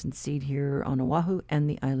native plants and seed here on Oahu and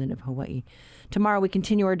the island of Hawaii. Tomorrow we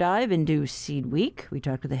continue our dive into Seed Week. We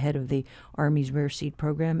talk to the head of the Army's Rare Seed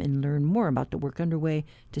Program and learn more about the work underway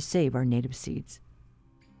to save our native seeds.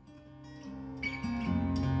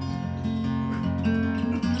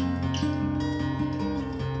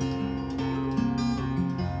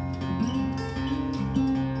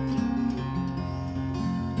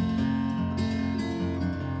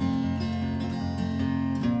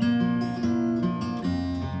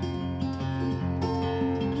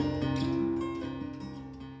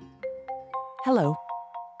 Hello,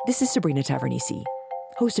 this is Sabrina Tavernisi,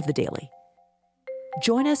 host of The Daily.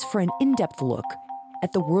 Join us for an in-depth look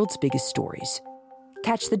at the world's biggest stories.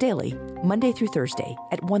 Catch The Daily Monday through Thursday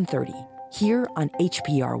at 1:30 here on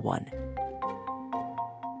HPR1.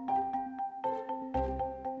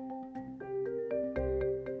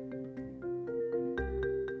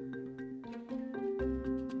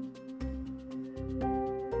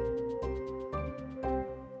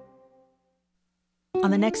 On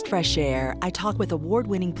the next Fresh Air, I talk with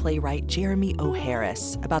award-winning playwright Jeremy O.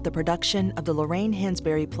 Harris about the production of the Lorraine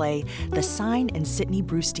Hansberry play The Sign in Sidney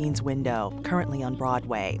Brustein's Window, currently on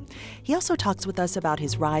Broadway. He also talks with us about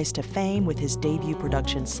his rise to fame with his debut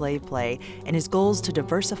production Slave Play and his goals to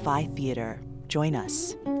diversify theater. Join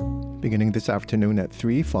us. Beginning this afternoon at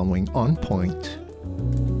 3 following On Point.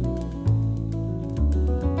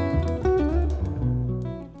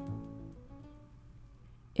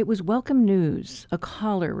 It was welcome news. A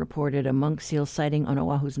caller reported a monk seal sighting on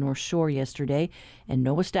Oahu's North Shore yesterday, and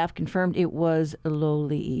NOAA staff confirmed it was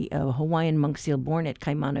Loli'i, a Hawaiian monk seal born at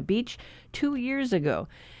Kaimana Beach 2 years ago.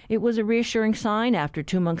 It was a reassuring sign after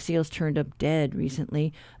 2 monk seals turned up dead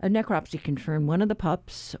recently. A necropsy confirmed one of the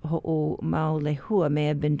pups, Ho'o Maulehua, may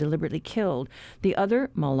have been deliberately killed. The other,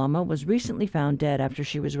 Maulama, was recently found dead after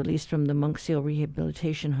she was released from the monk seal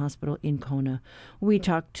rehabilitation hospital in Kona. We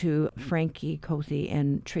talked to Frankie Kothi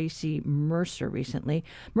and Tracy Mercer recently.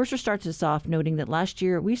 Mercer starts us off noting that last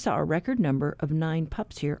year we saw a record number of 9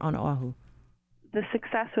 pups here on Oahu. The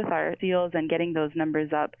success with our seals and getting those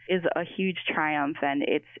numbers up is a huge triumph, and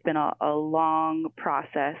it's been a long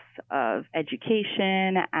process of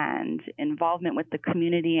education and involvement with the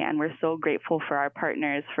community, and we're so grateful for our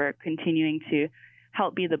partners for continuing to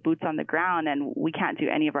help be the boots on the ground, and we can't do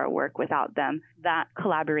any of our work without them. That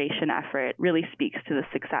collaboration effort really speaks to the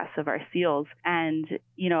success of our seals, and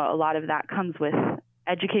a lot of that comes with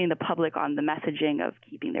educating the public on the messaging of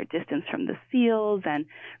keeping their distance from the seals and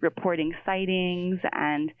reporting sightings.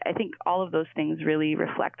 And I think all of those things really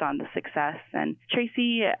reflect on the success. And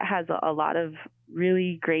Tracy has a lot of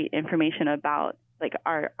really great information about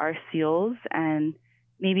our seals. And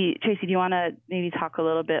maybe, Tracy, do you want to maybe talk a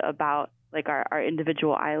little bit about our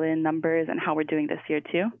individual island numbers and how we're doing this year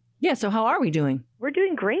too? Yeah, so how are we doing? We're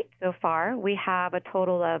doing great so far. We have a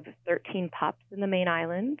total of 13 pups in the main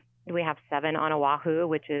island. We have 7 on Oahu,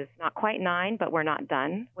 which is not quite 9, but we're not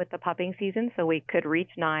done with the pupping season, so we could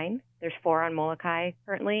reach 9. There's 4 on Molokai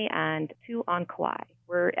currently and 2 on Kauai.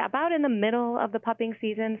 We're about in the middle of the pupping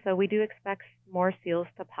season, so we do expect more seals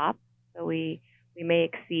to pop. So we may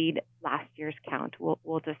exceed last year's count.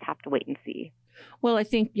 We'll just have to wait and see. Well, I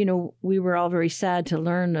think, we were all very sad to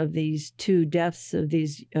learn of these 2 deaths of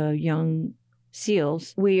these young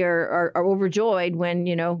seals. We are overjoyed when,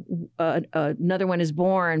 another one is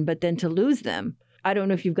born, but then to lose them. I don't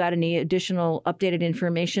know if you've got any additional updated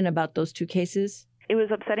information about those two cases. It was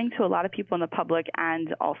upsetting to a lot of people in the public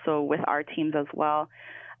and also with our teams as well,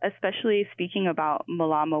 especially speaking about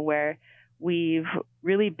Malama, where we've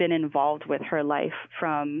really been involved with her life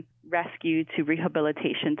from rescue to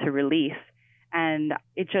rehabilitation to release. And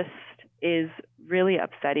it just is really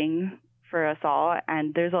upsetting for us all.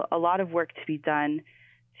 And there's a lot of work to be done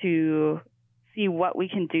to see what we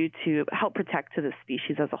can do to help protect the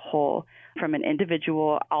species as a whole, from an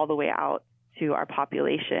individual all the way out to our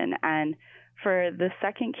population. And for the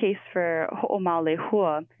second case for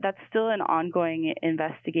Ho'omaulehua, that's still an ongoing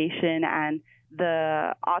investigation, and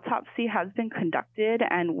the autopsy has been conducted,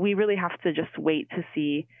 and we really have to just wait to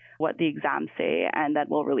see what the exams say, and then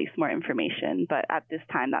we'll release more information. But at this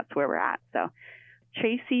time, that's where we're at. So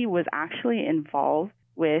Tracy was actually involved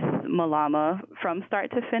with Malama from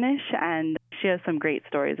start to finish, and she has some great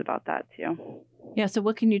stories about that too. Yeah, so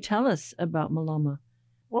what can you tell us about Malama?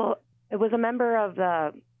 Well, it was a member of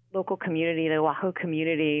the local community, the Oahu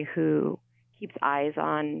community, who keeps eyes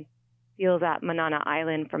on seals at Manana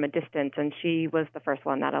Island from a distance, and she was the first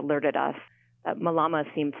one that alerted us that Malama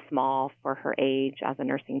seemed small for her age as a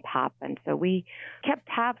nursing pup. And so we kept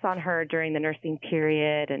tabs on her during the nursing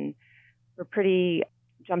period, and we're pretty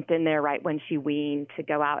jumped in there right when she weaned to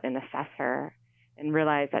go out and assess her and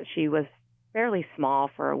realized that she was fairly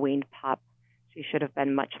small for a weaned pup. She should have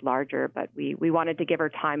been much larger, but we wanted to give her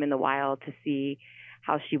time in the wild to see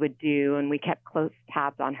how she would do, and we kept close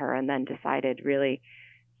tabs on her and then decided really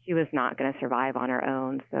she was not going to survive on her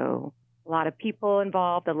own. So a lot of people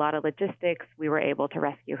involved, a lot of logistics. We were able to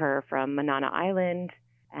rescue her from Manana Island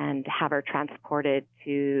and have her transported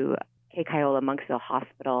to Keikaiola Monk Seal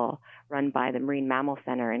Hospital, run by the Marine Mammal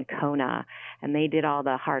Center in Kona. And they did all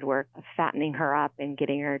the hard work of fattening her up and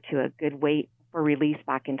getting her to a good weight for release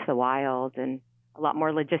back into the wild. And a lot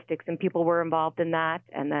more logistics and people were involved in that,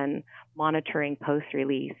 and then monitoring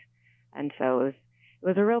post-release. And so it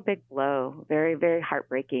was a real big blow, very, very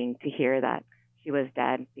heartbreaking to hear that she was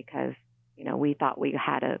dead, because, we thought we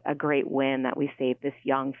had a great win, that we saved this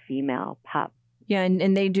young female pup. Yeah,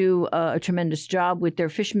 and they do a tremendous job with their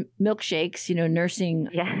fish milkshakes, nursing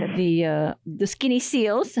the skinny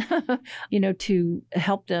seals, to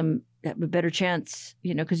help them have a better chance,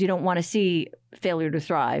 because you don't want to see failure to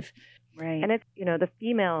thrive. Right. And it's, the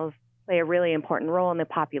females play a really important role in the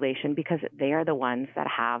population because they are the ones that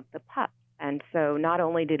have the pups. And so not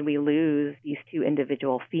only did we lose these two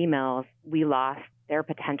individual females, we lost their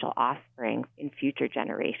potential offspring in future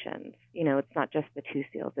generations. It's not just the two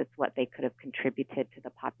seals, it's what they could have contributed to the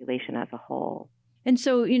population as a whole. And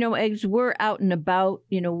so, as we're out and about,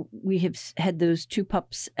 we have had those two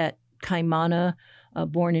pups at Kaimana,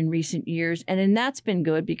 born in recent years. And that's been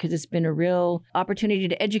good because it's been a real opportunity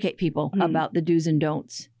to educate people about the do's and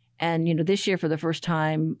don'ts. And, this year, for the first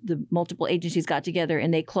time, the multiple agencies got together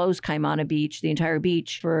and they closed Kaimana Beach, the entire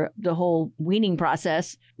beach, for the whole weaning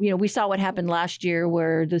process. We saw what happened last year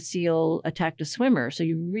where the seal attacked a swimmer. So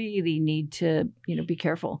you really need to, be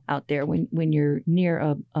careful out there when you're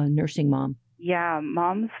near a nursing mom. Yeah,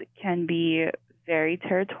 moms can be very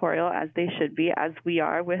territorial, as they should be, as we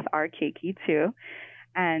are with our keiki too.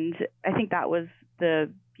 And I think that was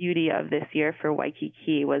the beauty of this year for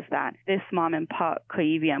Waikiki, was that this mom and pup,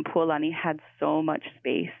 Kaiwi and Puolani, had so much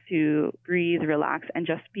space to breathe, relax, and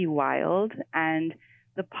just be wild. And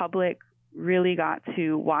the public really got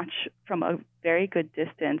to watch from a very good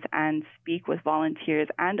distance and speak with volunteers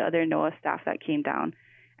and other NOAA staff that came down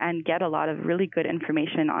and get a lot of really good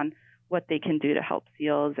information on what they can do to help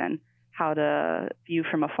seals and how to view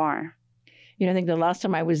from afar. I think the last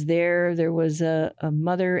time I was there was a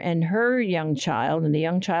mother and her young child, and the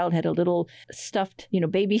young child had a little stuffed,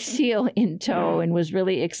 baby seal in tow and was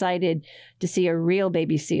really excited to see a real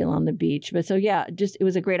baby seal on the beach. But so, it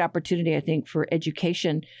was a great opportunity, I think, for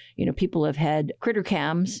education. People have had critter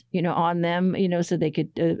cams, on them, so they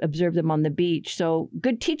could observe them on the beach. So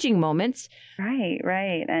good teaching moments. Right.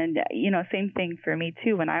 And, same thing for me,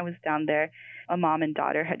 too. When I was down there, a mom and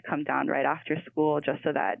daughter had come down right after school just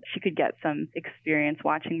so that she could get some experience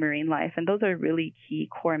watching marine life. And those are really key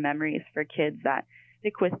core memories for kids that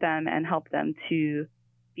stick with them and help them to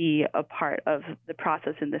be a part of the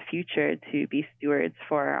process in the future to be stewards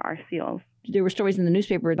for our seals. There were stories in the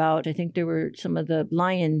newspaper about, I think there were some of the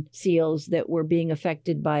lion seals that were being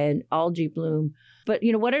affected by an algae bloom. But,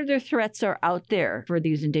 what other threats are out there for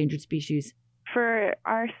these endangered species? For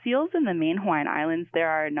our seals in the main Hawaiian Islands, there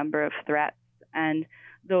are a number of threats. And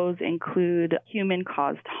those include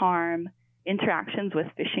human-caused harm, interactions with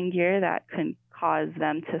fishing gear that can cause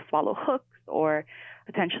them to swallow hooks or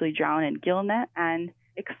potentially drown in gillnet, and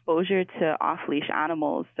exposure to off-leash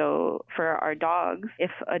animals. So for our dogs,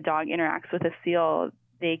 if a dog interacts with a seal,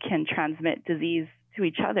 they can transmit disease to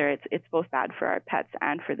each other. It's both bad for our pets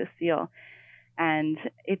and for the seal. And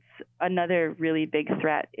it's another really big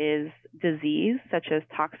threat is disease such as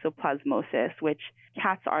toxoplasmosis, which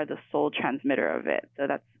cats are the sole transmitter of it. So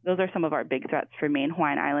those are some of our big threats for main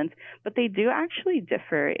Hawaiian Islands, but they do actually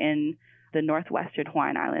differ in the northwestern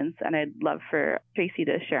Hawaiian Islands, and I'd love for Tracy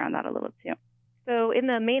to share on that a little too. So in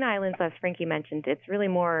the main islands, as Frankie mentioned, it's really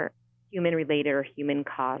more human-related or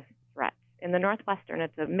human-caused threats. In the northwestern,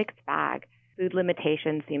 it's a mixed bag. Food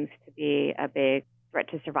limitation seems to be a big threat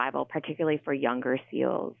to survival, particularly for younger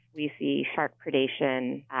seals. We see shark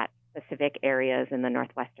predation at specific areas in the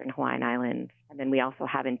northwestern Hawaiian Islands. And then we also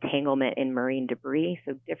have entanglement in marine debris.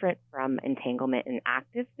 So different from entanglement in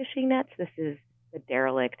active fishing nets, this is the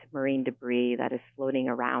derelict marine debris that is floating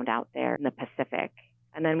around out there in the Pacific.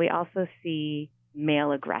 And then we also see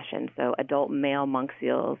male aggression. So adult male monk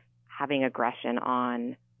seals having aggression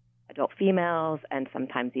on adult females and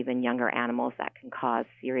sometimes even younger animals that can cause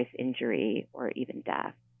serious injury or even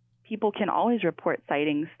death. People can always report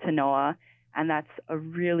sightings to NOAA, and that's a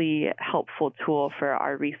really helpful tool for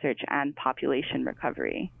our research and population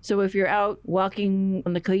recovery. So if you're out walking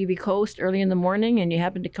on the Kaiwi coast early in the morning and you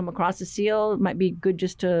happen to come across a seal, it might be good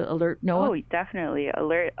just to alert NOAA? Oh, definitely.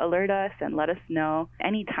 Alert us and let us know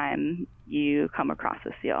anytime you come across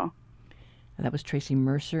a seal. That was Tracy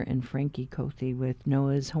Mercer and Frankie Kothi with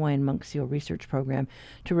NOAA's Hawaiian Monk Seal Research Program.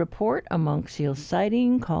 To report a monk seal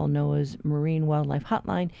sighting, call NOAA's Marine Wildlife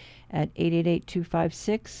Hotline at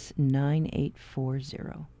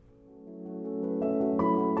 888-256-9840.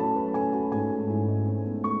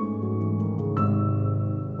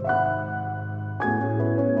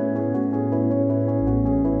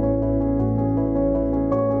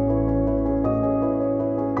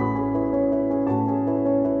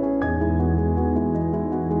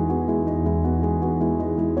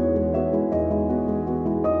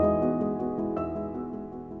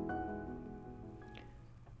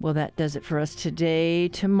 Well, that does it for us today.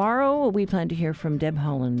 Tomorrow, we plan to hear from Deb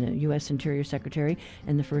Haaland, the U.S. Interior Secretary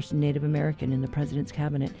and the first Native American in the President's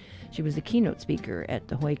Cabinet. She was the keynote speaker at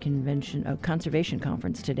the Hawaii Conservation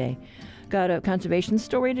Conference today. Got a conservation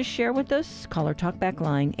story to share with us? Call our Talkback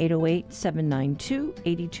line,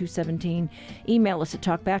 808-792-8217. Email us at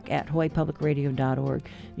talkback@hawaiipublicradio.org.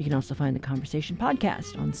 You can also find the Conversation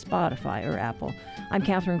podcast on Spotify or Apple. I'm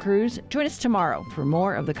Catherine Cruz. Join us tomorrow for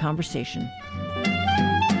more of the conversation.